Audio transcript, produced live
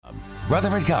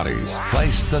Rutherford County's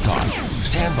place to talk.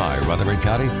 Stand by, Rutherford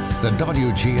County. The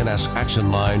WGNS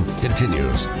Action Line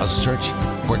continues. A search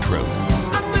for truth.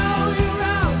 I know you're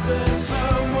out there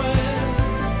somewhere.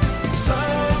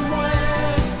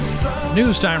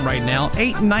 News time right now,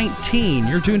 8:19.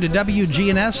 You're tuned to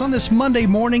WGNS on this Monday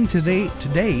morning, today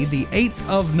the 8th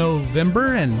of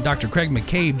November, and Dr. Craig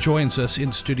McCabe joins us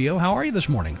in studio. How are you this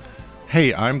morning?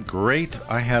 Hey, I'm great.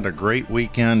 I had a great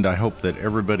weekend. I hope that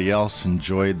everybody else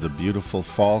enjoyed the beautiful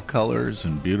fall colors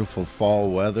and beautiful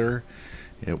fall weather.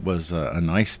 It was a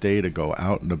nice day to go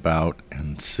out and about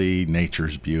and see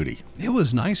nature's beauty. It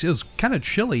was nice. It was kind of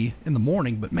chilly in the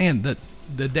morning, but man, the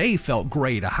day felt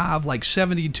great. A high of like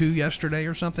 72 yesterday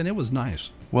or something. It was nice.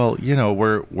 Well, you know,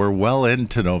 we're well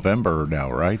into November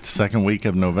now, right? Second week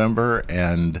of November,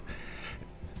 and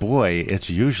boy, it's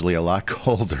usually a lot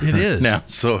colder. It is. Now.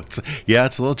 So it's a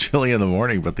little chilly in the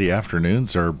morning, but the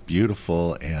afternoons are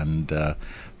beautiful, and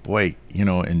boy, you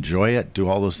know, enjoy it. Do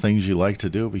all those things you like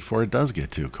to do before it does get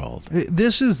too cold.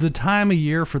 This is the time of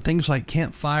year for things like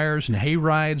campfires and hay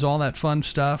rides, all that fun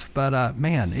stuff. But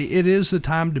man, it is the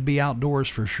time to be outdoors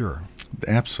for sure.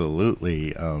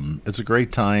 Absolutely. It's a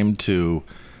great time to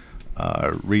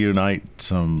reunite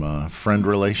some friend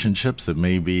relationships that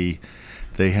maybe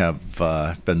they have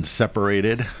been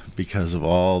separated because of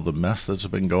all the mess that's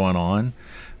been going on.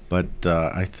 But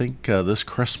I think this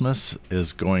Christmas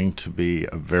is going to be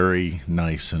a very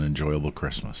nice and enjoyable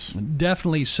Christmas.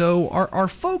 Definitely so. Are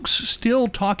folks still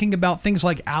talking about things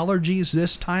like allergies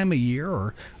this time of year,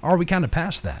 or are we kind of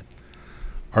past that?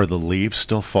 Are the leaves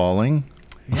still falling?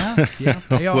 Yeah,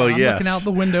 they are. Well, I'm yes. looking out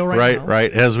the window right now.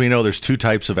 Right. As we know, there's two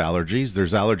types of allergies.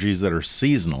 There's allergies that are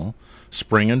seasonal,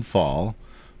 spring and fall.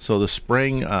 So the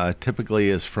spring typically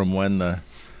is from when the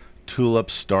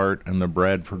tulips start and the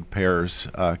Bradford pears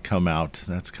come out.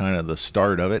 That's kind of the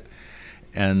start of it.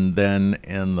 And then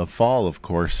in the fall, of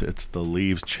course, it's the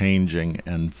leaves changing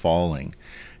and falling.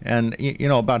 And, you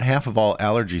know, about half of all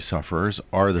allergy sufferers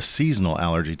are the seasonal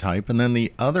allergy type. And then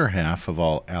the other half of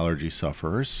all allergy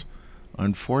sufferers,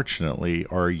 unfortunately,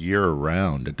 are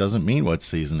year-round. It doesn't mean what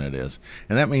season it is.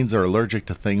 And that means they're allergic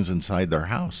to things inside their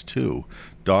house, too.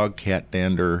 Dog, cat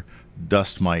dander,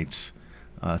 dust mites,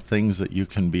 things that you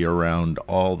can be around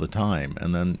all the time.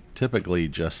 And then typically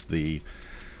just the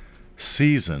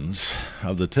seasons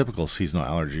of the typical seasonal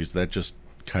allergies, that just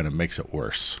kind of makes it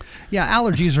worse. Yeah,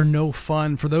 allergies are no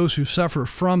fun for those who suffer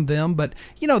from them, but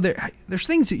you know, there's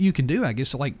things that you can do, I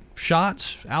guess, like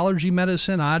shots, allergy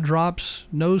medicine, eye drops,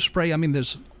 nose spray. I mean,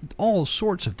 there's all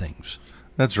sorts of things.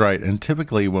 That's right. And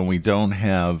typically when we don't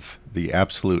have the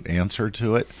absolute answer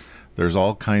to it, there's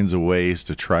all kinds of ways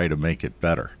to try to make it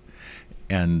better.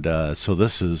 And so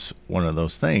this is one of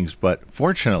those things. But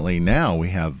fortunately now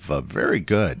we have very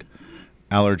good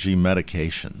allergy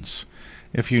medications.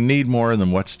 If you need more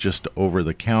than what's just over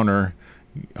the counter,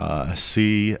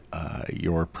 see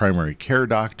your primary care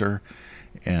doctor,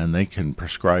 and they can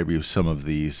prescribe you some of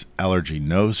these allergy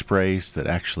nose sprays that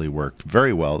actually work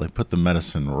very well. They put the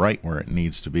medicine right where it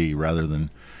needs to be rather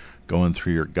than going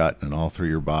through your gut and all through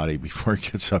your body before it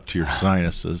gets up to your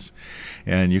sinuses.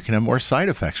 And you can have more side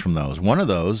effects from those. One of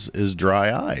those is dry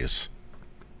eyes.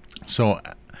 So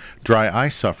dry eye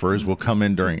sufferers will come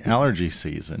in during allergy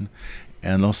season,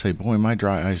 and they'll say, boy, my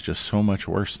dry eye is just so much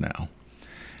worse now.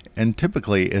 And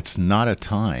typically it's not a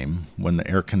time when the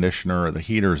air conditioner or the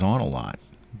heater is on a lot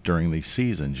during these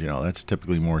seasons. You know, that's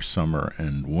typically more summer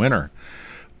and winter.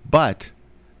 But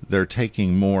they're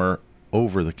taking more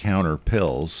over-the-counter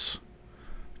pills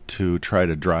to try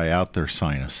to dry out their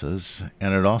sinuses,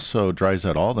 and it also dries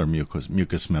out all their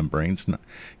mucous membranes.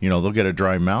 You know, they'll get a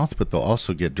dry mouth, but they'll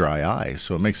also get dry eyes,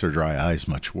 so it makes their dry eyes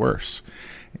much worse.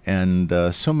 And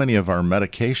so many of our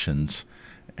medications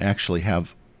actually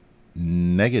have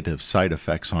negative side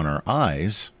effects on our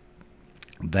eyes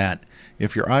that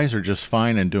if your eyes are just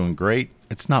fine and doing great,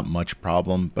 it's not much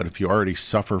problem. But if you already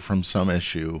suffer from some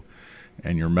issue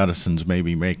and your medicines may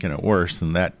be making it worse,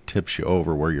 then that tips you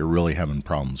over where you're really having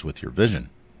problems with your vision.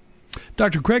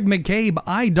 Dr. Craig McCabe,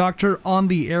 eye doctor, on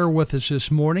the air with us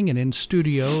this morning and in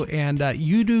studio. And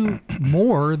you do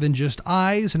more than just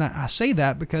eyes. And I say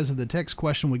that because of the text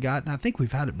question we got, and I think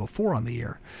we've had it before on the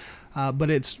air. But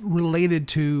it's related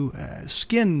to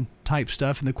skin type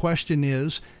stuff. And the question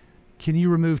is, can you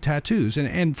remove tattoos?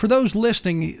 And for those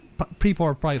listening, people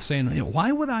are probably saying,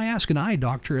 why would I ask an eye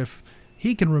doctor if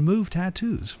he can remove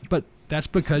tattoos? But that's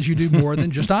because you do more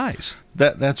than just eyes.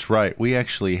 That's right. We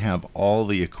actually have all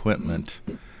the equipment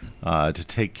to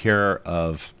take care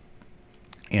of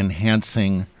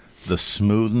enhancing the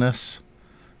smoothness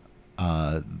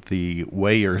the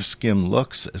way your skin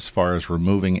looks as far as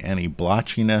removing any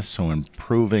blotchiness, so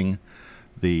improving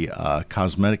the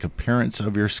cosmetic appearance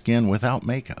of your skin without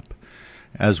makeup,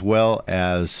 as well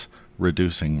as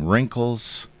reducing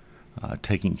wrinkles,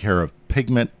 taking care of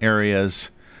pigment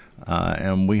areas,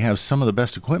 and we have some of the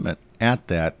best equipment at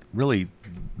that, really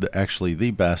actually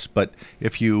the best. But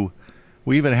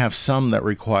we even have some that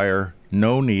require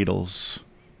no needles,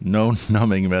 no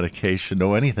numbing medication,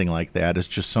 no anything like that. It's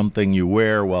just something you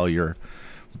wear while you're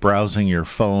browsing your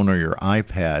phone or your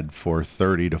iPad for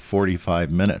 30 to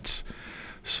 45 minutes.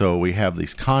 So we have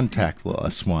these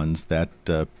contactless ones that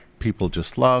people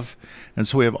just love. And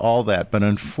so we have all that. But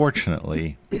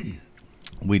unfortunately,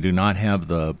 we do not have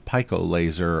the Pico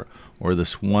laser or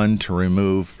this one to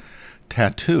remove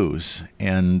tattoos.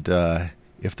 And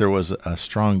if there was a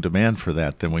strong demand for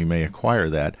that, then we may acquire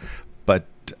that. But,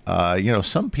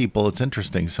 some people, it's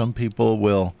interesting. Some people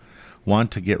will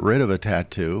want to get rid of a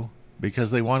tattoo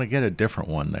because they want to get a different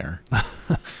one there.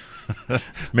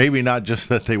 Maybe not just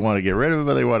that they want to get rid of it,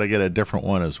 but they want to get a different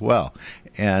one as well.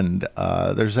 And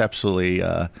there's absolutely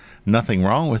nothing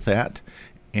wrong with that.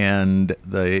 And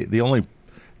the only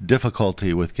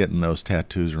difficulty with getting those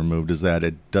tattoos removed is that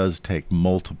it does take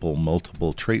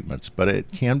multiple treatments. But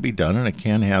it can be done, and it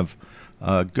can have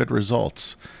good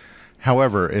results.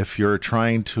 However, if you're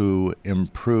trying to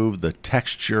improve the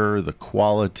texture, the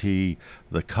quality,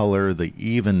 the color, the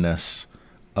evenness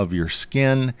of your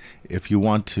skin, if you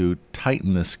want to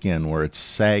tighten the skin where it's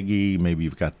saggy, maybe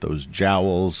you've got those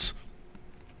jowls,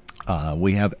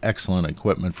 we have excellent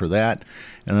equipment for that.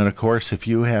 And then, of course, if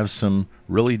you have some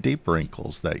really deep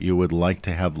wrinkles that you would like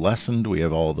to have lessened, we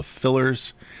have all the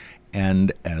fillers,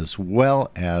 and as well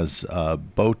as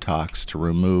Botox to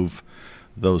remove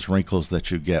those wrinkles that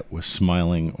you get with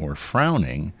smiling or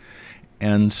frowning.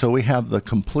 And so we have the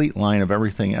complete line of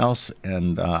everything else,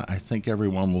 and I think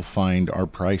everyone will find our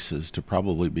prices to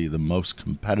probably be the most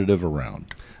competitive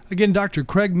around. Again, Dr.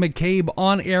 Craig McCabe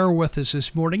on air with us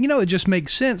this morning. It just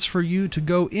makes sense for you to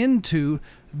go into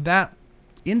that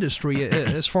industry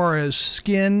as far as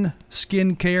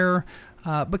skincare,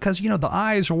 because, the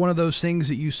eyes are one of those things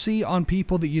that you see on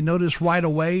people that you notice right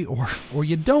away or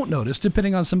you don't notice,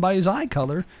 depending on somebody's eye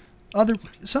color.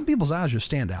 Some people's eyes just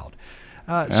stand out.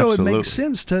 So it makes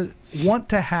sense to want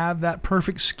to have that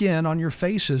perfect skin on your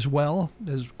face as well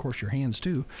as, of course, your hands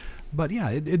too. But yeah,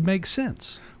 it makes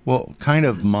sense. Well, kind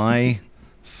of my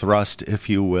thrust, if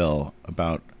you will,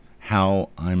 about how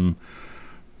I'm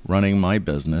running my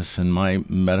business and my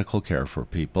medical care for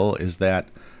people is that,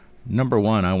 number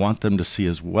one, I want them to see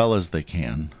as well as they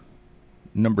can.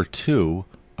 Number two,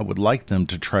 I would like them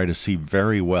to try to see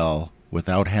very well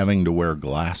without having to wear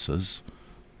glasses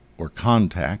or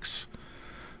contacts.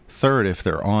 Third, if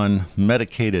they're on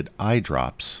medicated eye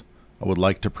drops, I would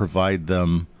like to provide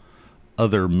them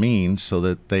other means so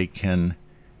that they can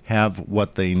have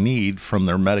what they need from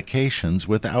their medications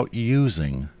without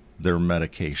using their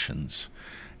medications.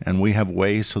 And we have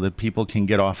ways so that people can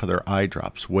get off of their eye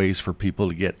drops, ways for people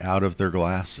to get out of their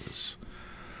glasses.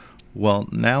 Well,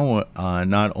 now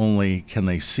not only can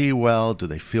they see well, do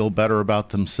they feel better about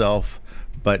themselves,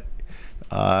 but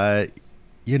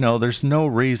there's no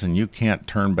reason you can't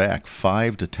turn back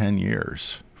 5 to 10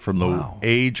 years from the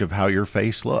age of how your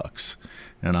face looks.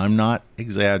 And I'm not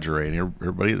exaggerating.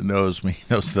 Everybody that knows me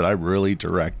knows that I'm really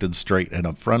direct and straight and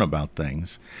upfront about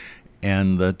things.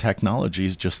 And the technology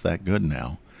is just that good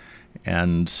now.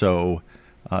 And so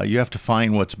you have to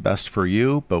find what's best for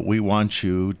you, but we want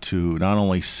you to not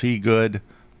only see good,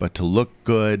 but to look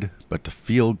good, but to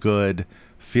feel good,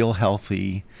 feel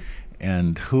healthy.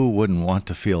 And who wouldn't want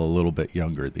to feel a little bit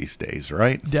younger these days,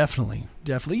 right? Definitely.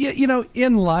 Yeah,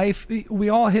 in life, we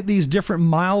all hit these different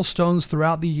milestones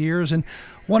throughout the years. And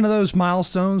one of those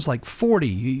milestones, like 40,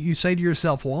 you say to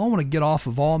yourself, well, I want to get off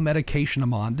of all medication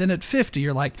I'm on. Then at 50,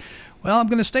 you're like, well, I'm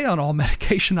going to stay on all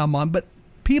medication I'm on. But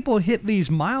people hit these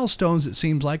milestones, it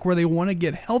seems like, where they want to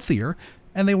get healthier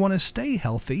and they want to stay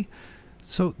healthy.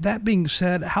 So that being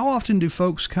said, how often do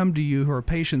folks come to you who are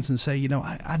patients and say,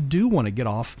 I do want to get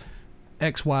off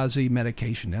XYZ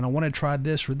medication and I want to try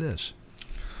this or this?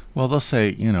 Well, they'll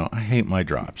say, I hate my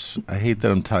drops. I hate that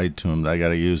I'm tied to them, that I got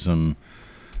to use them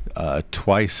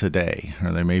twice a day,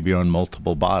 or they may be on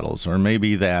multiple bottles, or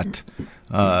maybe that,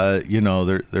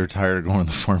 they're tired of going to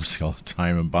the pharmacy all the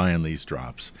time and buying these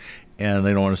drops and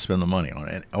they don't want to spend the money on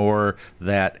it, or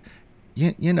that,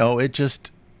 it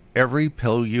just, every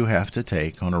pill you have to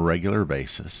take on a regular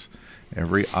basis,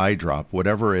 every eye drop,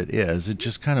 whatever it is, it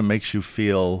just kind of makes you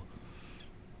feel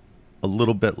a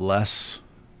little bit less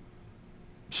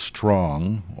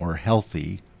strong or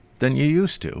healthy than you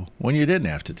used to when you didn't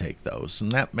have to take those.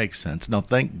 And that makes sense. Now,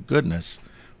 thank goodness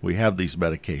we have these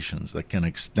medications that can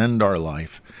extend our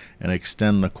life and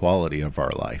extend the quality of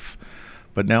our life.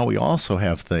 But now we also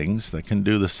have things that can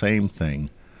do the same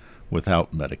thing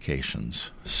without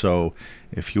medications. So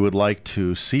if you would like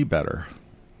to see better,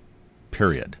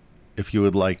 period. If you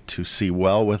would like to see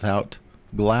well without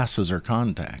glasses or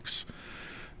contacts,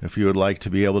 if you would like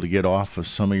to be able to get off of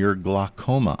some of your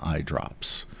glaucoma eye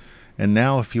drops, and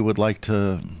now if you would like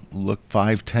to look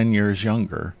 5-10 years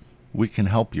younger, we can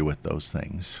help you with those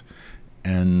things.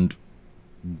 And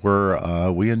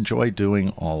we enjoy doing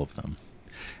all of them.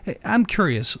 Hey, I'm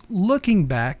curious, looking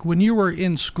back, when you were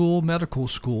in school, medical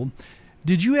school,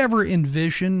 did you ever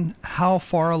envision how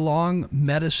far along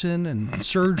medicine and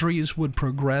surgeries would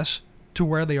progress to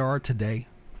where they are today?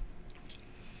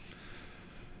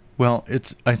 Well,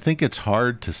 I think it's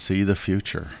hard to see the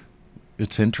future.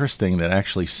 It's interesting that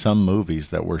actually some movies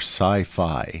that were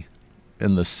sci-fi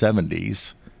in the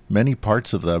 70s, many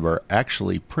parts of them are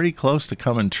actually pretty close to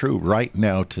coming true right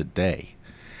now today.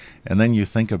 And then you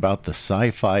think about the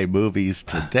sci-fi movies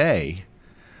today,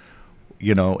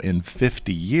 in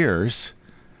 50 years,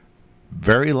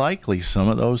 very likely some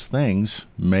of those things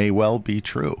may well be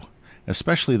true,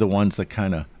 especially the ones that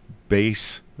kind of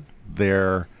base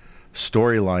their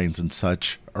storylines and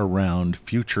such around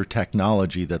future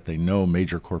technology that they know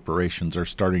major corporations are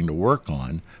starting to work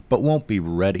on, but won't be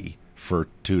ready for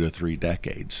 2 to 3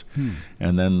 decades.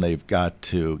 And then they've got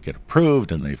to get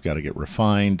approved and they've got to get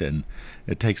refined, and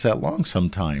it takes that long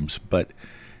sometimes. But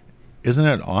isn't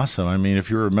it awesome? I mean, if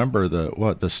you remember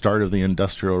the start of the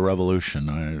Industrial Revolution,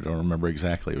 I don't remember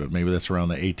exactly, but maybe that's around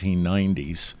the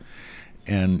 1890s.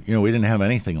 And, we didn't have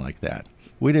anything like that.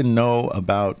 We didn't know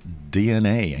about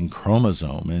DNA and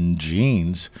chromosome and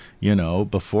genes,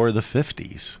 before the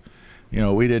 50s.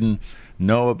 We didn't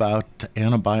know about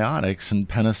antibiotics and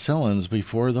penicillins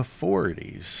before the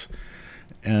 40s.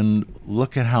 And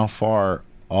look at how far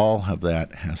all of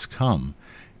that has come.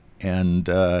 And,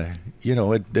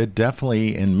 it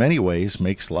definitely, in many ways,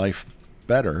 makes life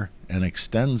better and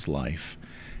extends life.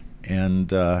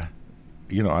 And,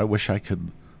 I wish I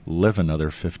could live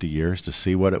another 50 years to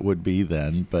see what it would be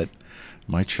then, but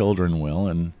my children will,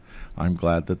 and I'm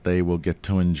glad that they will get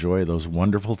to enjoy those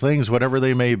wonderful things, whatever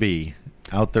they may be,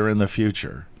 out there in the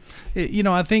future.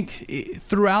 I think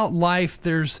throughout life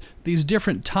there's these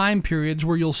different time periods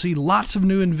where you'll see lots of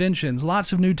new inventions,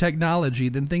 lots of new technology,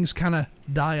 then things kind of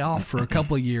die off for a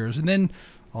couple of years, and then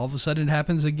all of a sudden it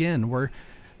happens again, where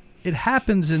it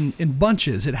happens in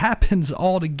bunches. It happens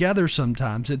all together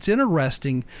sometimes. It's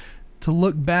interesting to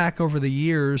look back over the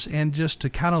years and just to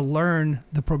kind of learn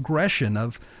the progression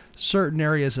of certain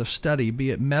areas of study,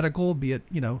 be it medical, be it,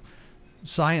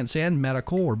 science and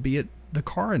medical, or be it the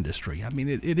car industry. I mean,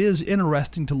 it is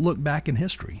interesting to look back in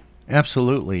history.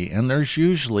 Absolutely. And there's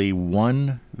usually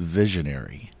one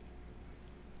visionary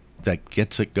that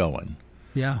gets it going.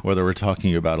 Yeah. Whether we're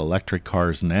talking about electric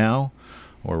cars now,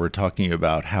 or we're talking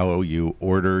about how you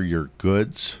order your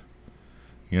goods.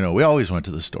 We always went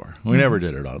to the store. We never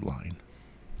did it online.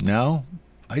 Now,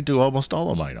 I do almost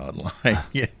all of mine online,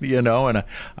 and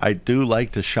I do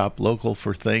like to shop local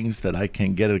for things that I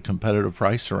can get at a competitive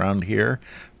price around here,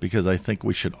 because I think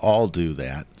we should all do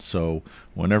that. So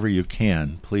whenever you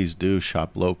can, please do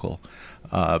shop local.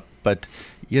 But,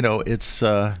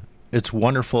 it's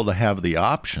wonderful to have the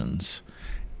options,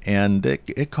 and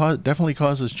it definitely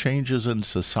causes changes in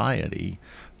society.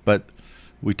 But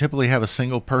we typically have a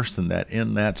single person that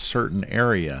in that certain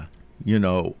area,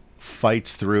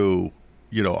 fights through,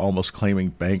 almost claiming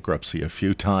bankruptcy a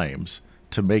few times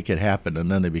to make it happen,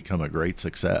 and then they become a great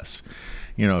success.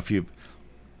 If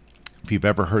you've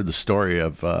ever heard the story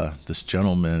of this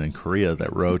gentleman in Korea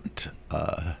that wrote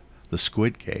the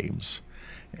Squid Games,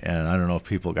 and I don't know if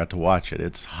people got to watch it.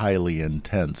 It's highly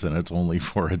intense, and it's only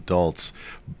for adults,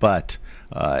 but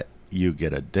you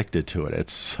get addicted to it.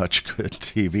 It's such good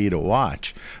TV to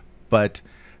watch. But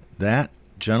that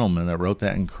gentleman that wrote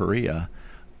that in Korea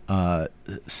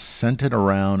sent it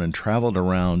around and traveled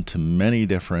around to many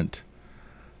different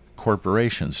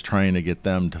corporations trying to get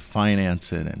them to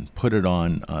finance it and put it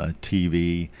on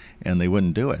TV, and they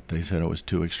wouldn't do it. They said it was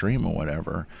too extreme or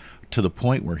whatever, to the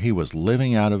point where he was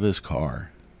living out of his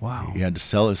car. Wow. He had to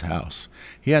sell his house.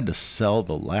 He had to sell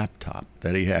the laptop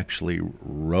that he actually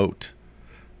wrote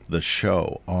the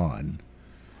show on,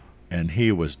 and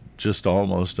he was just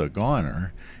almost a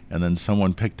goner. And then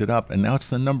someone picked it up, and now it's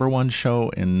the #1 show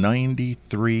in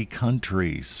 93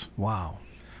 countries. Wow.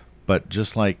 But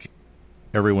just like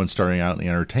everyone starting out in the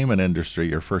entertainment industry,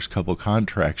 your first couple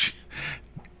contracts,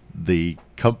 the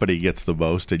company gets the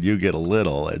most and you get a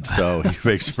little, and so he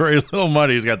makes very little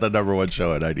money. He's got the #1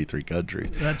 show in 93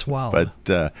 countries. That's wild.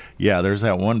 But yeah, there's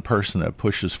that one person that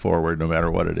pushes forward no matter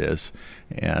what it is,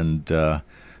 and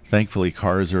thankfully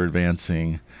cars are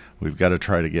advancing. We've got to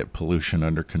try to get pollution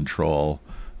under control,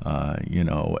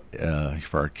 for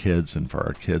our kids and for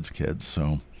our kids' kids.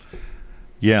 So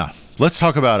yeah, let's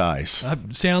talk about eyes.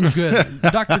 Sounds good.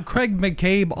 Dr. Craig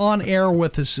McCabe on air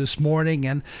with us this morning,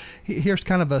 and here's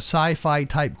kind of a sci-fi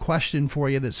type question for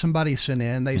you that somebody sent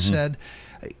in. They said,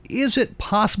 is it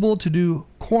possible to do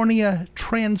cornea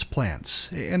transplants?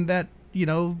 And that, I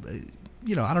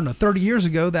don't know, 30 years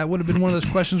ago, that would have been one of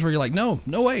those questions where you're like, no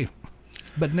way.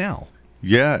 But now.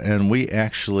 Yeah, and we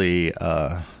actually,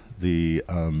 the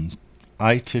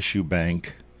eye tissue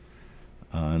bank,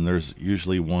 and there's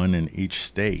usually one in each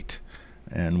state,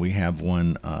 and we have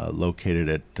one located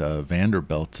at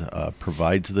Vanderbilt,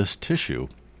 provides this tissue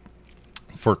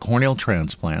for corneal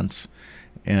transplants.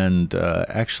 And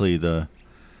actually the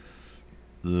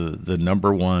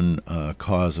 #1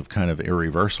 cause of kind of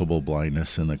irreversible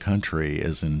blindness in the country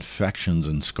is infections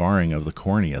and scarring of the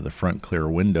cornea, the front clear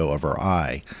window of our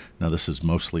eye. Now, this is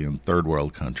mostly in third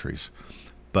world countries,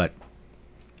 but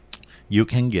you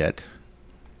can get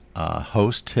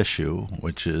host tissue,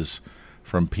 which is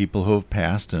from people who have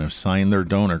passed and have signed their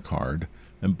donor card.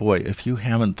 And boy, if you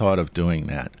haven't thought of doing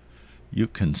that, you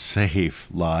can save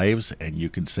lives and you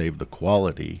can save the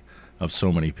quality of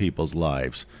so many people's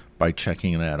lives by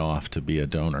checking that off to be a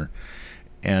donor.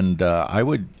 And I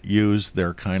would use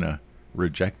their kind of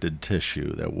rejected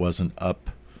tissue that wasn't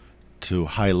up to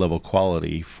high level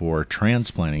quality for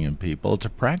transplanting in people to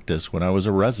practice when I was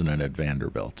a resident at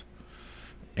Vanderbilt.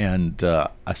 And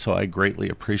so I greatly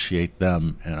appreciate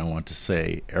them, and I want to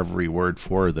say every word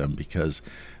for them, because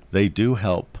they do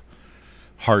help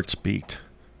hearts beat.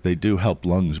 They do help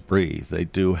lungs breathe. They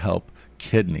do help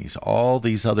kidneys, all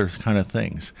these other kind of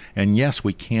things. And yes,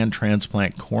 we can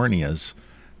transplant corneas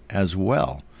as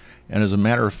well. And as a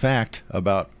matter of fact,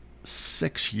 about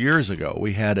 6 years ago,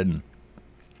 we had an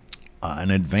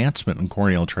advancement in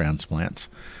corneal transplants,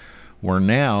 where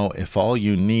now if all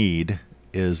you need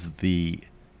is the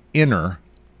inner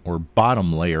or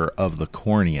bottom layer of the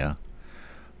cornea,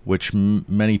 which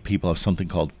many people have something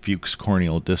called Fuchs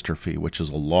corneal dystrophy, which is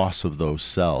a loss of those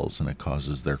cells, and it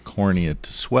causes their cornea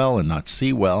to swell and not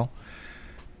see well,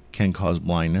 can cause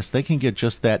blindness. They can get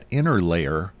just that inner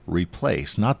layer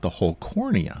replaced, not the whole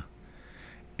cornea.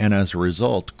 And as a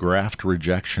result, graft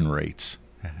rejection rates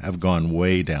have gone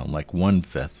way down, like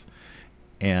 1/5,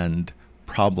 and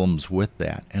problems with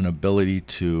that and ability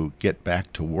to get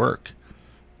back to work,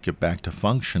 get back to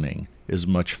functioning is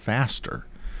much faster.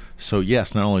 So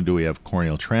yes, not only do we have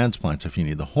corneal transplants if you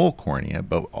need the whole cornea,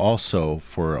 but also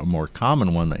for a more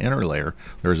common one, the inner layer,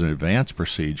 there's an advanced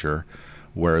procedure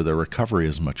where the recovery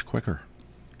is much quicker.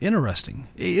 Interesting.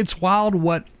 It's wild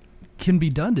what can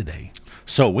be done today.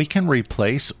 So we can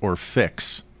replace or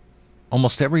fix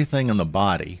almost everything in the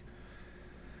body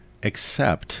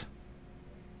except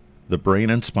the brain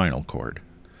and spinal cord.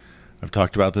 I've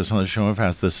talked about this on the show in the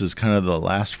past. This is kind of the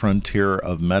last frontier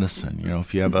of medicine.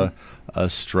 If you have a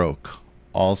stroke,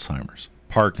 Alzheimer's,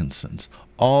 Parkinson's,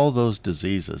 all those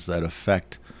diseases that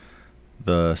affect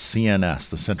the CNS,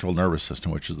 the central nervous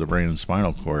system, which is the brain and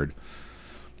spinal cord,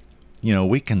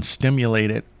 we can stimulate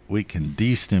it, we can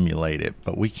destimulate it,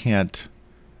 but we can't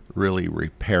really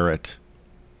repair it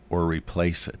or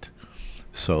replace it.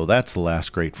 So that's the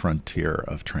last great frontier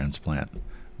of transplant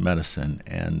medicine,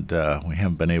 and we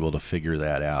haven't been able to figure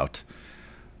that out.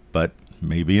 But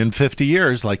maybe in 50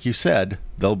 years, like you said,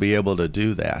 they'll be able to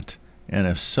do that. And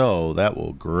if so, that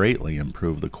will greatly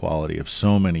improve the quality of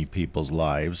so many people's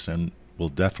lives and will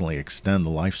definitely extend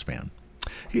the lifespan.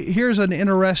 Here's an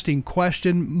interesting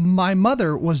question. My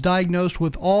mother was diagnosed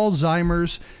with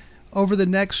Alzheimer's. Over the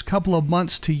next couple of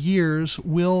months to years,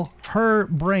 will her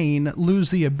brain lose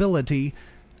the ability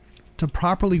to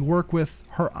properly work with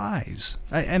her eyes?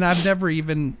 And I've never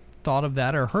even thought of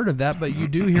that or heard of that, but you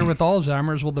do hear with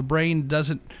Alzheimer's, well, the brain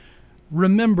doesn't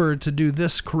remember to do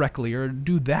this correctly or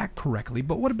do that correctly.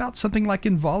 But what about something like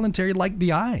involuntary, like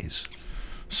the eyes?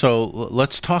 So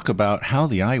let's talk about how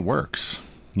the eye works.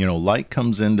 Light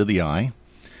comes into the eye.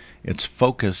 It's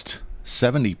focused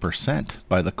 70%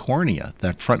 by the cornea,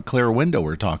 that front clear window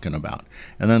we're talking about.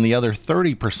 And then the other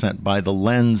 30% by the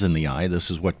lens in the eye. This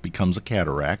is what becomes a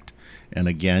cataract. And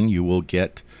again, you will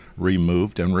get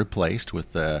removed and replaced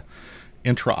with the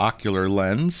intraocular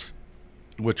lens,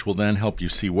 which will then help you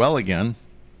see well again.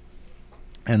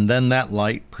 And then that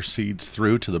light proceeds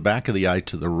through to the back of the eye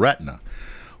to the retina,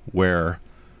 where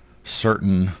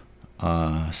certain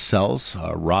cells,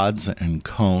 rods and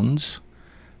cones,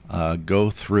 go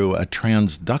through a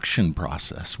transduction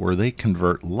process where they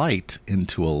convert light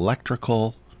into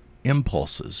electrical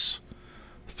impulses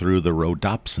through the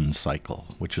rhodopsin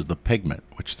cycle, which is the pigment,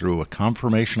 which through a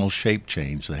conformational shape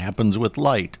change that happens with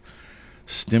light,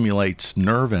 stimulates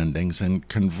nerve endings and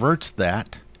converts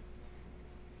that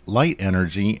light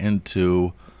energy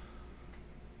into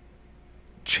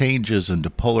changes into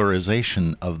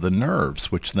polarization of the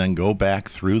nerves, which then go back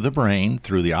through the brain,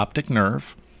 through the optic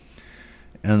nerve,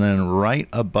 and then right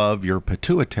above your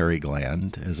pituitary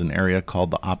gland is an area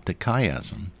called the optic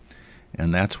chiasm.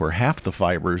 And that's where half the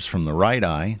fibers from the right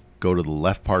eye go to the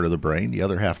left part of the brain, the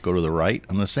other half go to the right,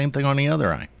 and the same thing on the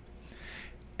other eye.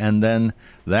 And then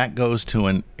that goes to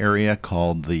an area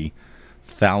called the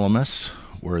thalamus,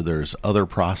 where there's other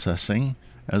processing,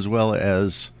 as well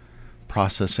as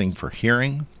processing for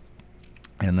hearing.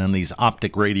 And then these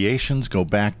optic radiations go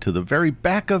back to the very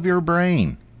back of your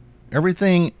brain.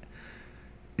 Everything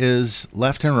is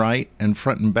left and right and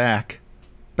front and back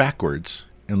backwards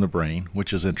in the brain,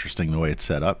 which is interesting the way it's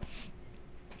set up.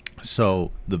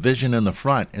 So the vision in the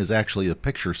front is actually the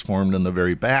pictures formed in the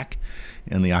very back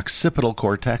in the occipital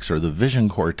cortex or the vision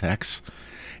cortex,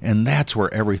 and that's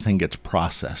where everything gets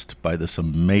processed by this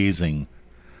amazing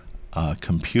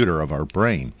computer of our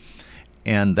brain.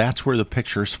 And that's where the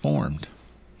picture's formed.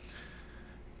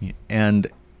 And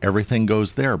everything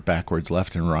goes there, backwards,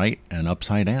 left and right, and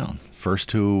upside down. First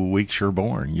 2 weeks you're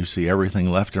born, you see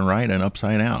everything left and right and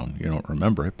upside down. You don't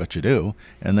remember it, but you do.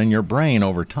 And then your brain,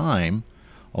 over time,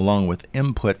 along with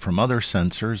input from other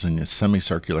sensors and your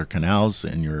semicircular canals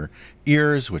in your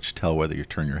ears, which tell whether you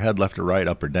turn your head left or right,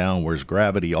 up or down, where's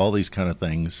gravity, all these kind of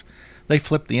things, they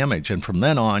flip the image. And from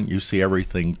then on, you see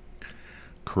everything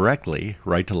correctly,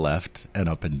 right to left and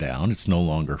up and down. It's no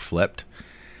longer flipped.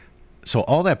 So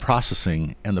all that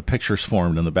processing and the pictures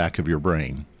formed in the back of your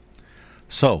brain.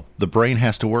 So the brain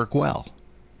has to work well.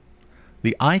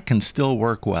 The eye can still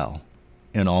work well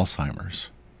in Alzheimer's,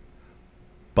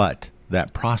 but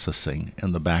that processing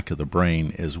in the back of the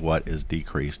brain is what is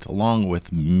decreased, along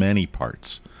with many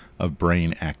parts of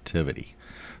brain activity.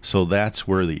 So that's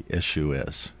where the issue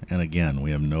is. And again,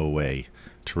 we have no way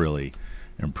to really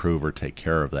improve or take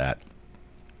care of that.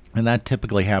 And that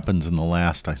typically happens in the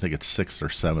last, I think it's 6th or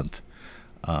 7th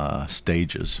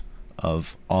stages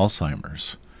of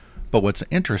Alzheimer's. But what's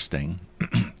interesting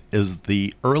is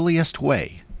the earliest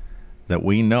way that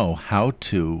we know how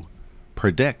to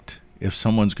predict if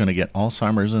someone's going to get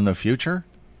Alzheimer's in the future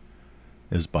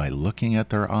is by looking at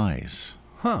their eyes.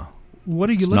 Huh. What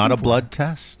are you It's looking not a for? blood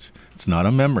test. It's not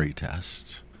a memory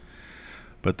test.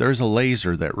 But there's a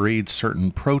laser that reads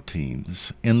certain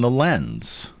proteins in the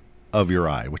lens of your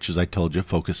eye, which, as I told you,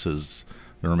 focuses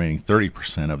the remaining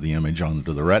 30% of the image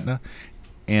onto the retina.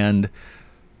 And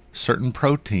certain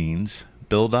proteins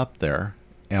build up there,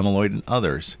 amyloid and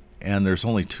others. And there's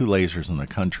only 2 lasers in the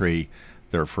country.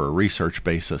 They're for a research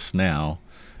basis now.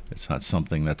 It's not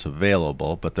something that's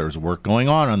available, but there's work going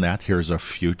on that. Here's a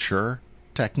future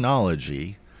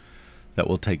technology that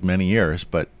will take many years,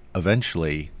 but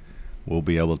eventually we'll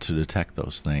be able to detect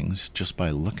those things just by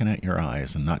looking at your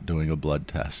eyes and not doing a blood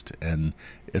test. And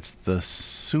it's the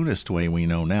soonest way we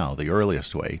know now, the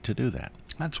earliest way to do that.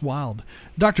 That's wild.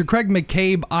 Dr. Craig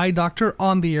McCabe, eye doctor,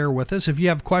 on the air with us. If you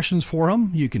have questions for him,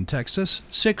 you can text us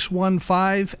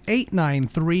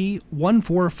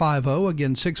 615-893-1450.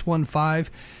 Again,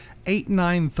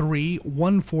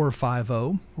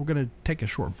 615-893-1450. We're going to take a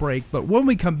short break, but when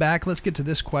we come back, let's get to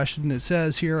this question. It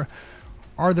says here,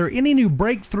 are there any new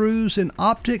breakthroughs in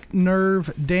optic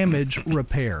nerve damage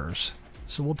repairs?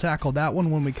 So we'll tackle that one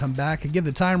when we come back. And give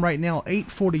the time right now,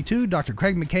 8:42. Dr.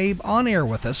 Craig McCabe on air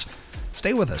with us.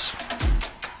 Stay with us.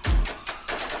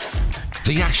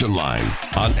 The Action Line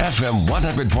on FM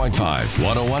 100.5,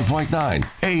 101.9,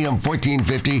 AM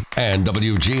 1450, and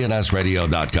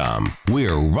WGNSradio.com.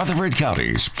 We're Rutherford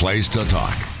County's place to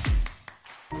talk.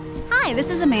 Hi, this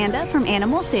is Amanda from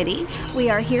Animal City. We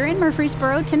are here in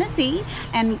Murfreesboro, Tennessee,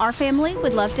 and our family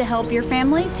would love to help your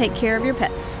family take care of your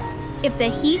pets. If the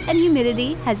heat and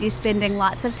humidity has you spending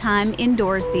lots of time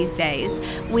indoors these days,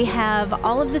 we have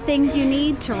all of the things you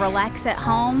need to relax at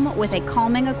home with a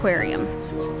calming aquarium.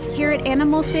 Here at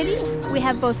Animal City, we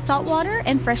have both saltwater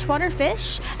and freshwater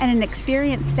fish and an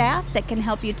experienced staff that can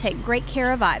help you take great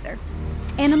care of either.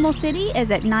 Animal City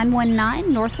is at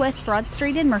 919 Northwest Broad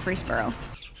Street in Murfreesboro.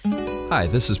 Hi,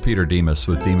 this is Peter Demas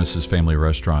with Demas's Family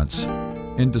Restaurants.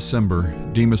 In December,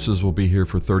 Demas's will be here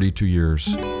for 32 years.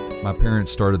 My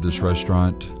parents started this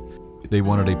restaurant. They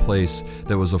wanted a place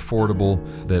that was affordable,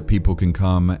 that people can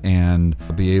come and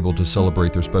be able to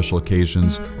celebrate their special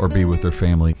occasions or be with their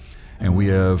family. and we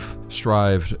have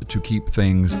strived to keep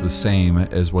things the same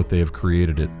as what they have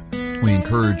created it. We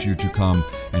encourage you to come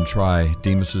and try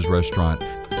Demas's Restaurant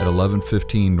at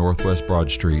 1115 Northwest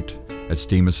Broad Street. That's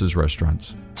Demas's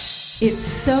Restaurants. It's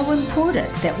so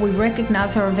important that we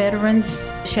recognize our veterans,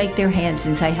 shake their hands,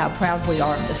 and say how proud we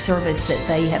are of the service that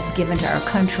they have given to our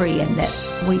country and that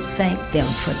we thank them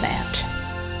for that.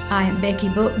 I am Becky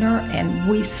Bookner, and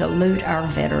we salute our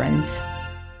veterans.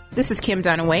 This is Kim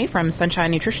Dunaway from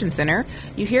Sunshine Nutrition Center.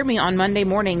 You hear me on Monday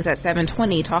mornings at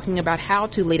 7:20 talking about how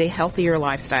to lead a healthier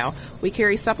lifestyle. We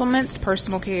carry supplements,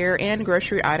 personal care, and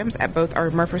grocery items at both our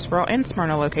Murfreesboro and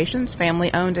Smyrna locations,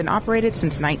 family owned and operated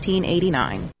since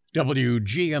 1989.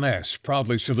 WGNS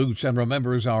proudly salutes and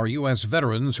remembers our U.S.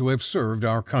 veterans who have served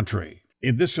our country.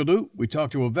 In this salute, we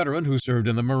talk to a veteran who served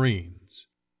in the Marines.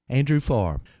 Andrew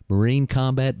Farr, Marine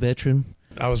combat veteran.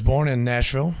 I was born in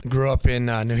Nashville, grew up in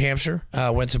New Hampshire,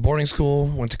 went to boarding school,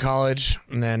 went to college,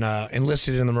 and then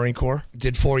enlisted in the Marine Corps.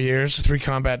 Did 4 years, 3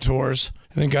 combat tours,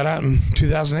 and then got out in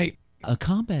 2008. A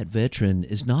combat veteran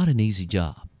is not an easy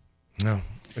job. No,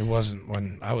 it wasn't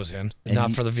when I was in. And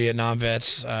not for the Vietnam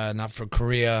vets, not for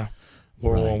Korea,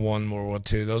 World War I, World War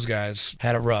II. Those guys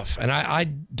had it rough, and I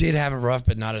did have it rough,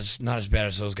 but not as bad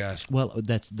as those guys. Well,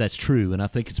 that's true, and I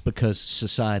think it's because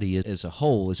society as a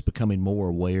whole is becoming more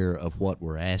aware of what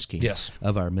we're asking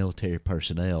of our military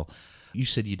personnel. You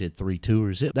said you did 3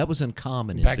 tours. That was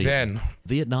uncommon in back then.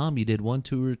 Vietnam, you did 1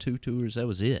 tour, 2 tours. That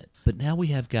was it. But now we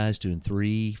have guys doing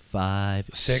 3, 5,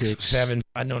 6, 7.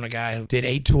 I've known a guy who did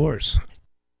 8 tours.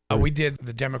 We did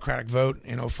the Democratic vote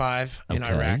in 2005 in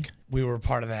Iraq. We were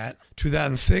part of that.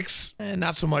 2006,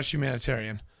 not so much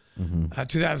humanitarian.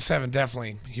 2007,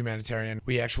 definitely humanitarian.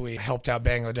 We actually helped out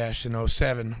Bangladesh in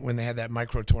 2007 when they had that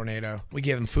micro tornado. We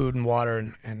gave them food and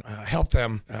water and helped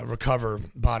them recover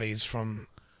bodies from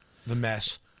the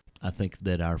mess. I think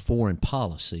that our foreign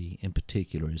policy in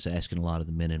particular is asking a lot of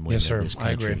the men and women of this country.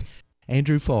 I agree.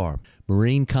 Andrew Farr,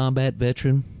 Marine combat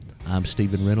veteran. I'm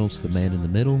Stephen Reynolds, the man in the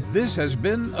middle. This has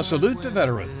been a salute to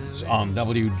veterans on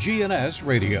WGNS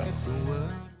Radio.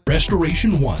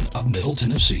 Restoration One of Middle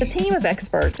Tennessee. A team of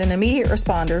experts and immediate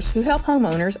responders who help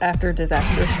homeowners after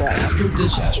disaster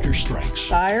strikes.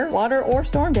 Fire, water, or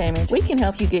storm damage, we can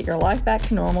help you get your life back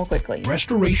to normal quickly.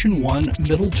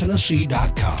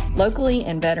 Restoration1MiddleTennessee.com. Locally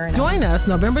and veteran. Join us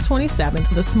November 27th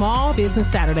for the Small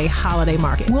Business Saturday Holiday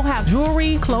Market. We'll have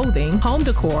jewelry, clothing, home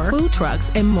decor, food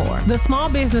trucks, and more. The Small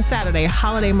Business Saturday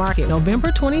Holiday Market,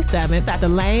 November 27th at the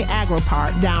Lane Agro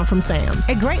Park down from Sam's.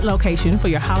 A great location for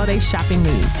your holiday shopping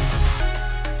needs.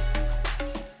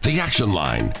 The Action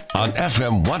Line on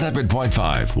FM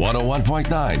 100.5,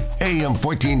 101.9, AM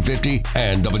 1450,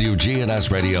 and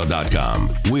WGNSradio.com.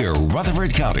 We're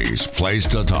Rutherford County's place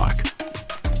to talk.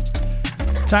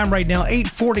 Time right now,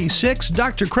 8:46.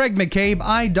 Dr. Craig McCabe,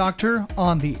 eye doctor,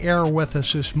 on the air with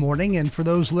us this morning. And for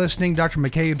those listening, Dr.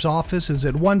 McCabe's office is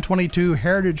at 122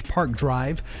 Heritage Park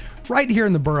Drive, right here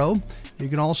in the borough. You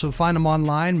can also find him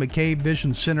online,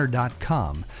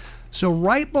 McCabeVisionCenter.com. So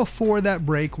right before that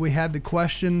break, we had the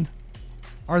question,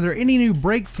 are there any new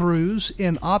breakthroughs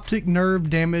in optic nerve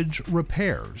damage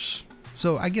repairs?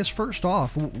 So I guess first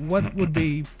off, what would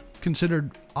be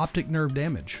considered optic nerve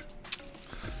damage?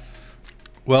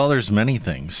 Well, there's many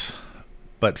things.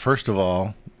 But first of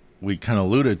all, we kind of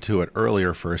alluded to it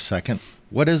earlier for a second.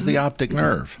 What is the optic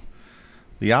nerve?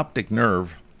 The optic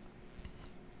nerve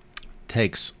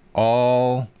takes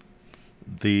all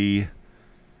the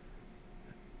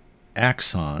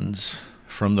axons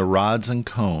from the rods and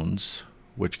cones,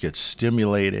 which get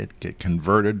stimulated, get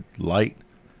converted light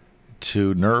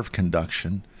to nerve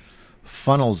conduction,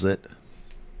 funnels it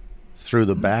through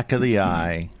the back of the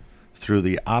eye, through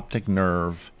the optic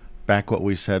nerve, back what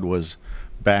we said was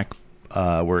back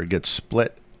where it gets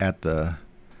split at the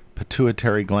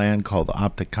pituitary gland called the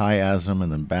optic chiasm,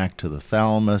 and then back to the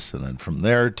thalamus, and then from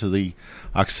there to the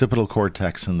occipital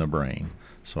cortex in the brain.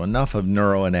 So enough of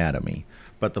neuroanatomy.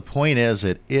 But the point is,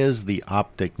 it is the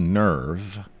optic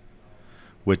nerve,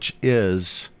 which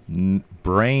is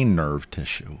brain nerve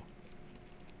tissue.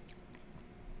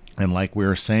 And like we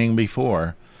were saying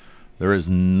before, there is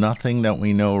nothing that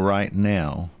we know right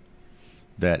now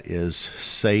that is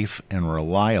safe and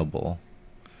reliable.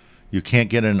 You can't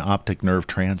get an optic nerve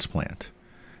transplant.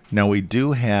 Now, we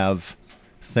do have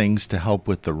things to help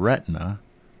with the retina,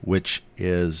 which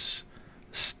is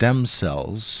stem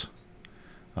cells.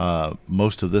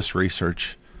 Most of this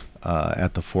research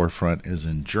at the forefront is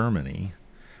in Germany,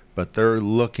 but they're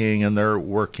looking and they're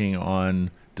working on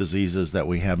diseases that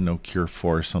we have no cure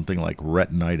for, something like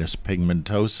retinitis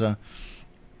pigmentosa,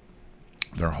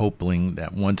 They're hoping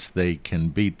that once they can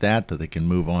beat that they can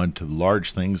move on to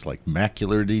large things like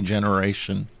macular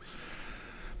degeneration.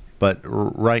 But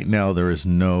right now there is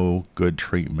no good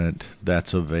treatment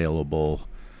that's available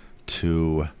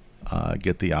to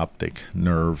get the optic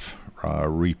nerve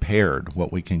repaired.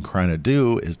 What we can kind of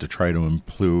do is to try to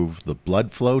improve the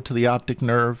blood flow to the optic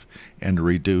nerve and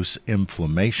reduce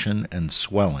inflammation and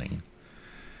swelling.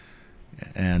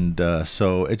 And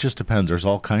so it just depends. There's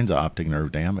all kinds of optic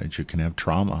nerve damage. You can have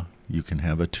trauma. You can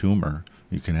have a tumor.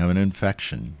 You can have an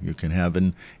infection. You can have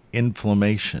an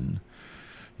inflammation.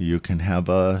 You can have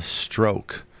a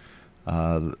stroke.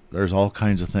 There's all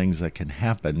kinds of things that can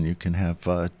happen. You can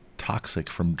have toxic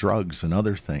from drugs and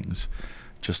other things,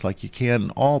 just like you can in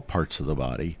all parts of the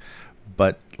body.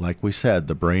 But like we said,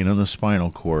 the brain and the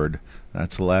spinal cord,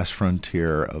 that's the last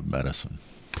frontier of medicine.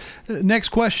 Next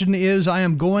question is, I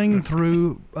am going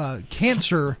through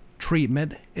cancer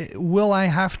treatment. Will I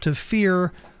have to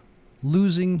fear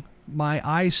losing my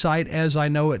eyesight as I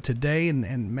know it today?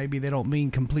 And maybe they don't mean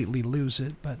completely lose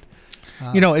it, but...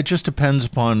 it just depends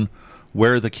upon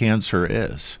where the cancer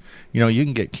is. You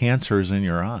can get cancers in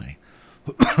your eye.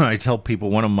 I tell people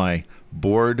one of my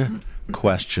board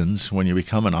questions when you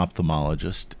become an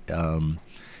ophthalmologist,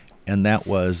 and that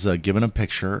was given a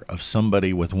picture of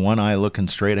somebody with one eye looking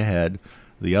straight ahead,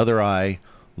 the other eye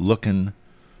looking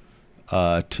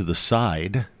to the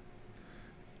side,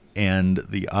 and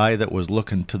the eye that was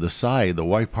looking to the side, the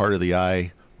white part of the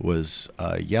eye was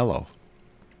yellow.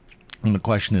 And the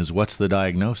question is, what's the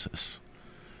diagnosis?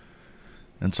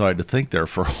 And so I had to think there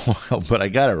for a while, but I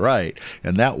got it right.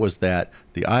 And that was that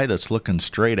the eye that's looking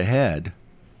straight ahead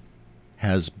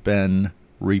has been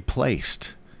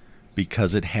replaced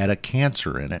because it had a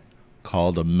cancer in it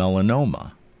called a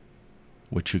melanoma,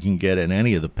 which you can get in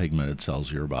any of the pigmented cells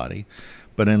of your body.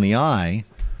 But in the eye,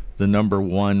 the number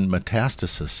one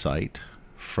metastasis site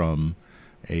from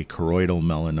a choroidal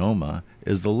melanoma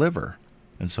is the liver.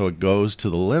 And so it goes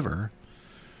to the liver.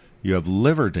 You have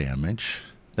liver damage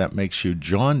that makes you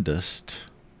jaundiced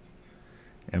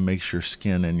and makes your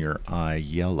skin in your eye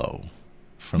yellow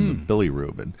from the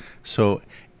bilirubin. So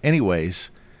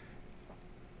anyways,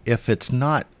 if it's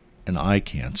not an eye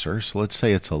cancer, so let's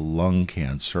say it's a lung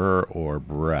cancer or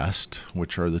breast,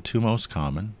 which are the two most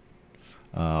common,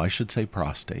 I should say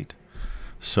prostate.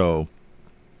 So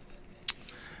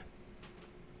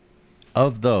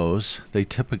of those, they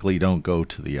typically don't go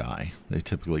to the eye. They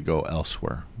typically go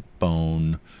elsewhere,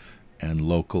 bone and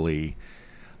locally.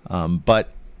 But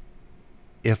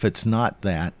if it's not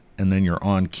that, and then you're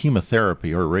on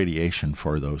chemotherapy or radiation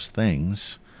for those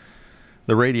things,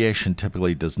 the radiation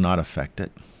typically does not affect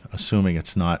it, assuming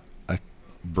it's not a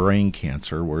brain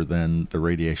cancer where then the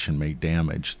radiation may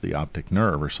damage the optic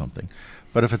nerve or something.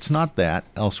 But if it's not that,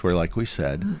 elsewhere, like we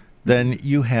said, then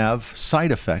you have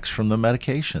side effects from the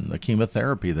medication, the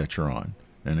chemotherapy that you're on.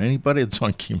 And anybody that's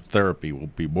on chemotherapy will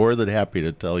be more than happy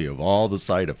to tell you of all the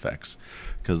side effects,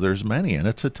 because there's many, and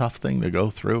it's a tough thing to go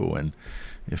through. And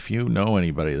if you know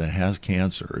anybody that has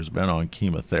cancer, has been on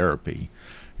chemotherapy,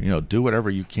 do whatever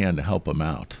you can to help them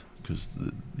out, because,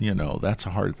 that's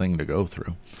a hard thing to go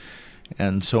through.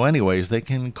 And so anyways, they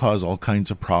can cause all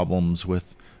kinds of problems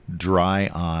with dry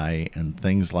eye and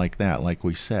things like that. Like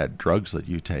we said, drugs that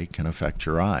you take can affect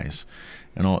your eyes.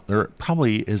 And there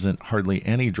probably isn't hardly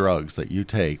any drugs that you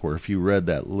take where if you read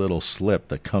that little slip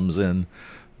that comes in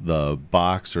the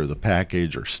box or the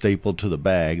package or stapled to the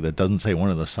bag that doesn't say one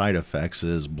of the side effects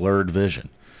is blurred vision.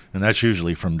 And that's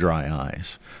usually from dry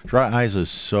eyes. Dry eyes is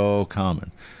so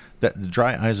common. That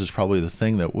dry eyes is probably the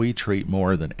thing that we treat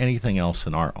more than anything else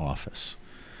in our office.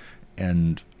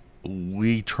 And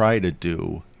we try to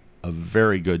do a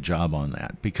very good job on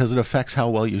that because it affects how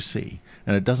well you see.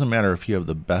 And it doesn't matter if you have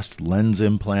the best lens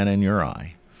implant in your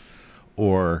eye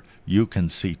or you can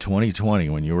see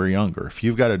 20/20 when you were younger. If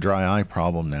you've got a dry eye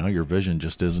problem now, your vision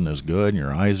just isn't as good and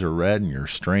your eyes are red and you're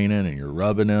straining and you're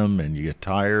rubbing them and you get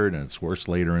tired and it's worse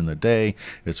later in the day.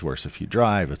 It's worse if you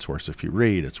drive. It's worse if you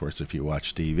read. It's worse if you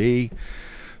watch TV.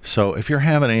 So if you're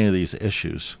having any of these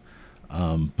issues,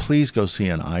 please go see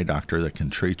an eye doctor that can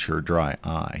treat your dry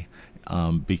eye.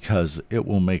 Because it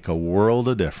will make a world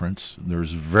of difference.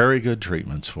 There's very good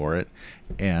treatments for it,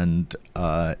 and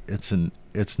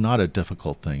it's not a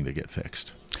difficult thing to get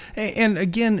fixed. And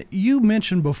again, you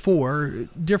mentioned before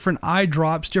different eye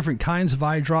drops, different kinds of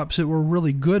eye drops that were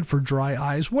really good for dry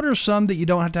eyes. What are some that you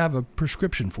don't have to have a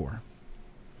prescription for?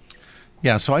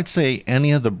 Yeah, so I'd say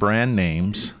any of the brand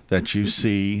names that you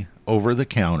see over the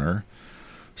counter.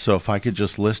 So if I could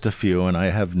just list a few, and I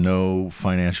have no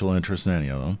financial interest in any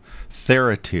of them: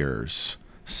 TheraTears,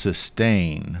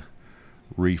 Systane,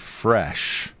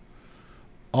 Refresh,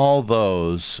 all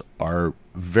those are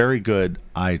very good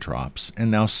eye drops. And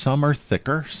now some are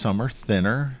thicker, some are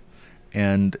thinner,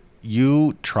 and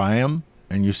you try them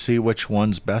and you see which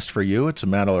one's best for you. It's a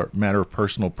matter of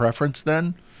personal preference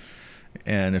then.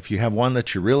 And if you have one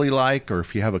that you really like, or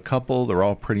if you have a couple, they're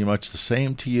all pretty much the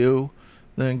same to you,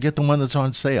 then get the one that's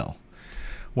on sale.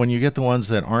 When you get the ones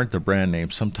that aren't the brand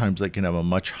name, sometimes they can have a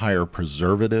much higher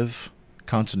preservative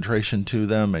concentration to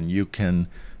them, and you can,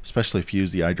 especially if you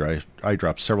use the eye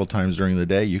drop several times during the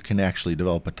day, you can actually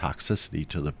develop a toxicity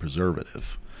to the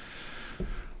preservative.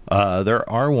 There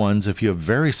are ones, if you have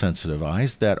very sensitive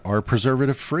eyes, that are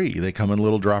preservative-free. They come in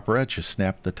little dropperettes you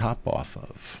snap the top off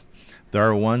of. There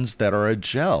are ones that are a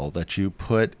gel that you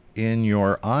put in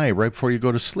your eye right before you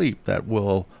go to sleep that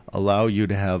will allow you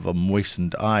to have a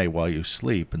moistened eye while you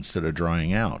sleep instead of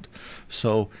drying out.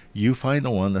 So you find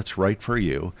the one that's right for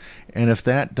you. And if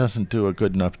that doesn't do a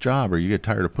good enough job, or you get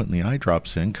tired of putting the eye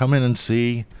drops in, come in and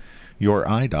see your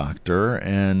eye doctor,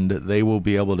 and they will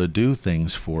be able to do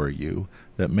things for you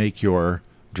that make your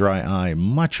dry eye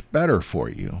much better for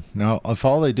you. Now, if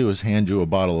all they do is hand you a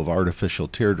bottle of artificial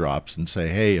teardrops and say,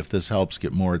 hey, if this helps,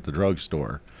 get more at the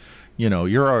drugstore,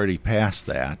 you're already past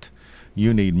that.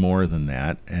 You need more than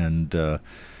that. And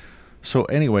so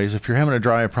anyways, if you're having a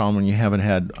dry eye problem and you haven't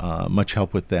had much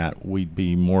help with that, we'd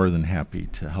be more than happy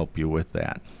to help you with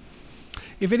that.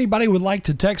 If anybody would like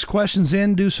to text questions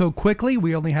in, do so quickly.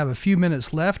 We only have a few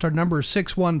minutes left. Our number is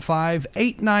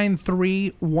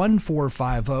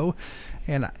 615-893-1450.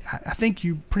 And I think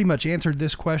you pretty much answered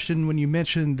this question when you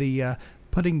mentioned the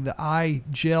putting the eye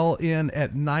gel in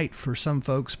at night for some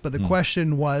folks. But the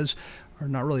question was, or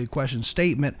not really a question,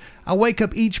 statement, I wake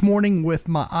up each morning with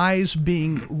my eyes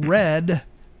being red,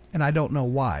 and I don't know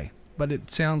why. But it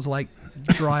sounds like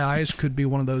dry eyes could be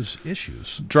one of those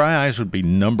issues. Dry eyes would be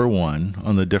number one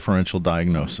on the differential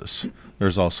diagnosis.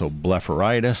 There's also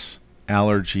blepharitis,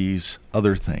 allergies,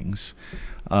 other things.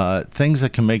 Things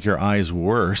that can make your eyes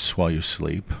worse while you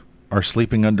sleep are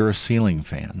sleeping under a ceiling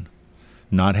fan,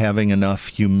 not having enough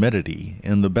humidity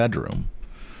in the bedroom.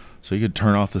 So you could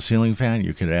turn off the ceiling fan,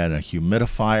 you could add a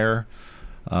humidifier.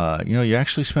 You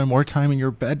actually spend more time in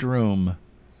your bedroom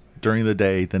during the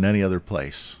day than any other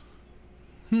place.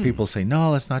 People say,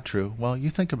 no, that's not true. Well, you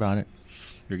think about it.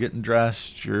 You're getting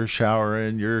dressed, you're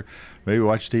showering, you're maybe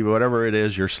watch TV, whatever it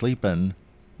is, you're sleeping.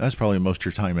 That's probably most of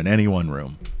your time in any one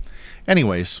room.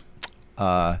 Anyways,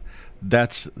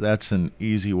 that's an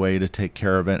easy way to take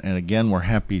care of it. And again, we're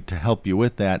happy to help you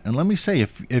with that. And let me say,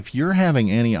 if you're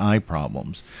having any eye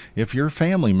problems, if your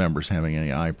family member's having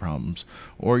any eye problems,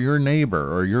 or your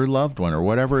neighbor or your loved one or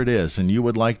whatever it is, and you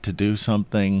would like to do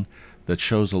something that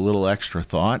shows a little extra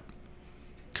thought,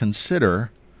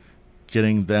 consider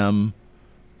getting them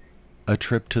a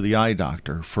trip to the eye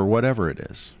doctor for whatever it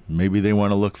is. Maybe they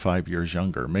want to look 5 years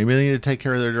younger. Maybe they need to take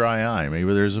care of their dry eye.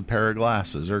 Maybe there's a pair of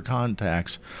glasses or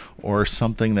contacts or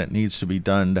something that needs to be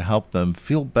done to help them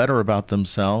feel better about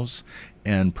themselves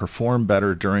and perform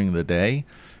better during the day.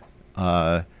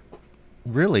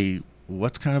 Really,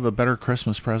 what's kind of a better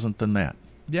Christmas present than that?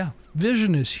 Yeah.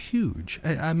 Vision is huge.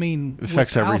 I mean, it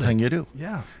affects everything you do.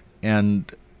 Yeah.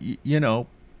 And,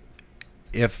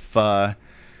 if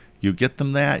you get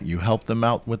them that, you help them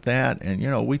out with that,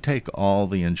 and, we take all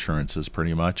the insurances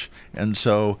pretty much. And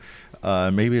so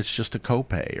maybe it's just a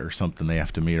copay or something they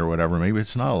have to meet or whatever. Maybe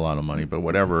it's not a lot of money, but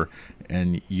whatever.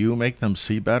 And you make them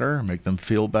see better, make them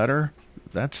feel better.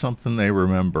 That's something they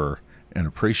remember and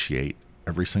appreciate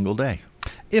every single day.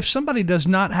 If somebody does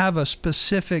not have a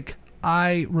specific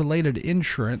eye-related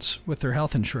insurance with their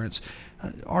health insurance,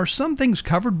 are some things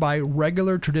covered by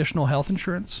regular traditional health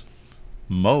insurance?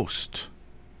 Most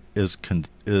is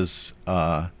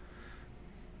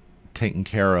taken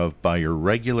care of by your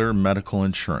regular medical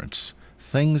insurance.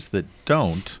 Things that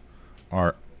don't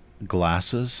are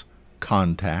glasses,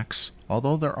 contacts,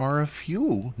 although there are a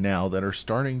few now that are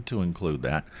starting to include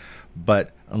that.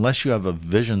 But unless you have a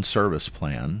vision service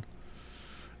plan,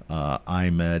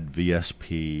 iMed,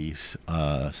 VSP,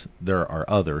 there are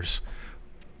others,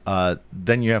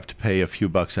 then you have to pay a few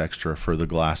bucks extra for the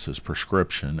glasses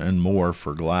prescription and more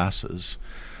for glasses.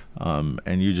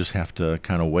 And you just have to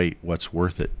kind of wait what's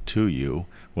worth it to you,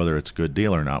 whether it's a good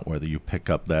deal or not, whether you pick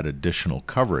up that additional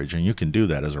coverage. And you can do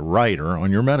that as a rider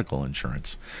on your medical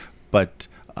insurance. But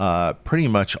pretty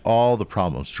much all the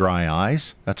problems, dry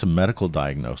eyes, that's a medical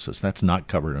diagnosis. That's not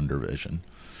covered under vision.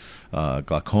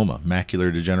 Glaucoma,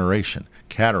 macular degeneration,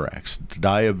 cataracts,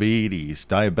 diabetes,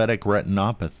 diabetic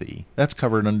retinopathy, that's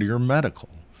covered under your medical.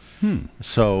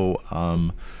 So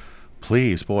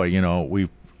please, boy, we've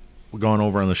gone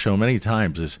over on the show many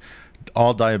times, is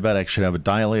all diabetics should have a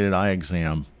dilated eye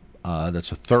exam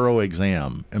that's a thorough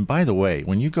exam. And by the way,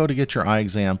 when you go to get your eye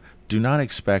exam, do not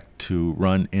expect to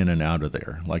run in and out of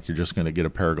there like you're just going to get a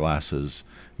pair of glasses,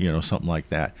 something like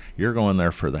that. You're going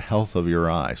there for the health of your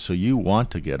eye. So you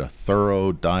want to get a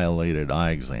thorough dilated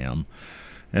eye exam,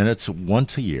 and it's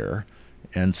once a year.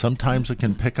 And sometimes it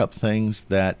can pick up things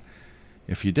that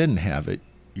if you didn't have it,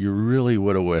 you really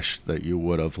would have wished that you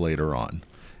would have later on.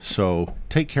 So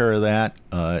take care of that.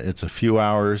 It's a few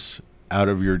hours out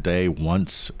of your day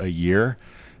once a year,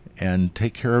 and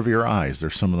take care of your eyes. They're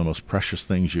some of the most precious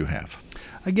things you have.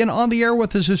 Again, on the air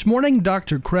with us this morning,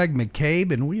 Dr. Craig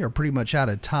McCabe, and we are pretty much out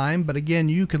of time. But again,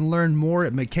 you can learn more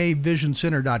at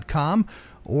McCabeVisionCenter.com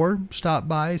or stop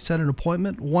by, set an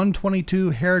appointment, 122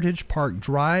 Heritage Park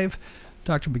Drive.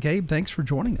 Dr. McCabe, thanks for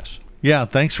joining us. Yeah,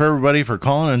 thanks for everybody for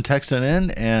calling and texting in,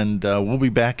 and we'll be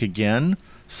back again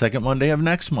second Monday of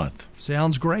next month.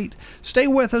 Sounds great. Stay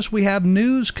with us. We have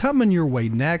news coming your way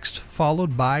next,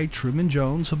 followed by Truman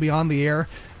Jones. He'll be on the air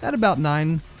at about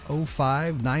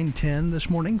 9:05, 9:10 this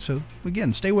morning. So,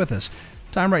 again, stay with us.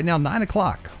 Time right now, 9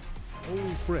 o'clock.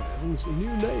 Old friends,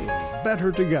 new name,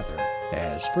 better together.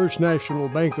 As First National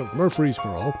Bank of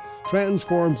Murfreesboro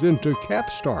transforms into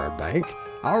Capstar Bank,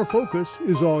 our focus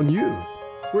is on you.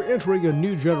 We're entering a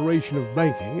new generation of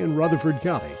banking in Rutherford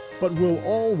County, but will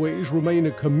always remain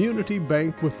a community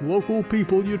bank with local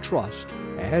people you trust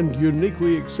and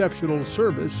uniquely exceptional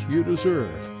service you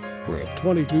deserve. We're at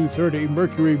 2230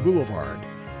 Mercury Boulevard.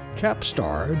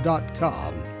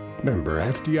 Capstar.com. Member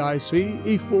FDIC,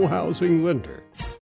 Equal Housing Lender.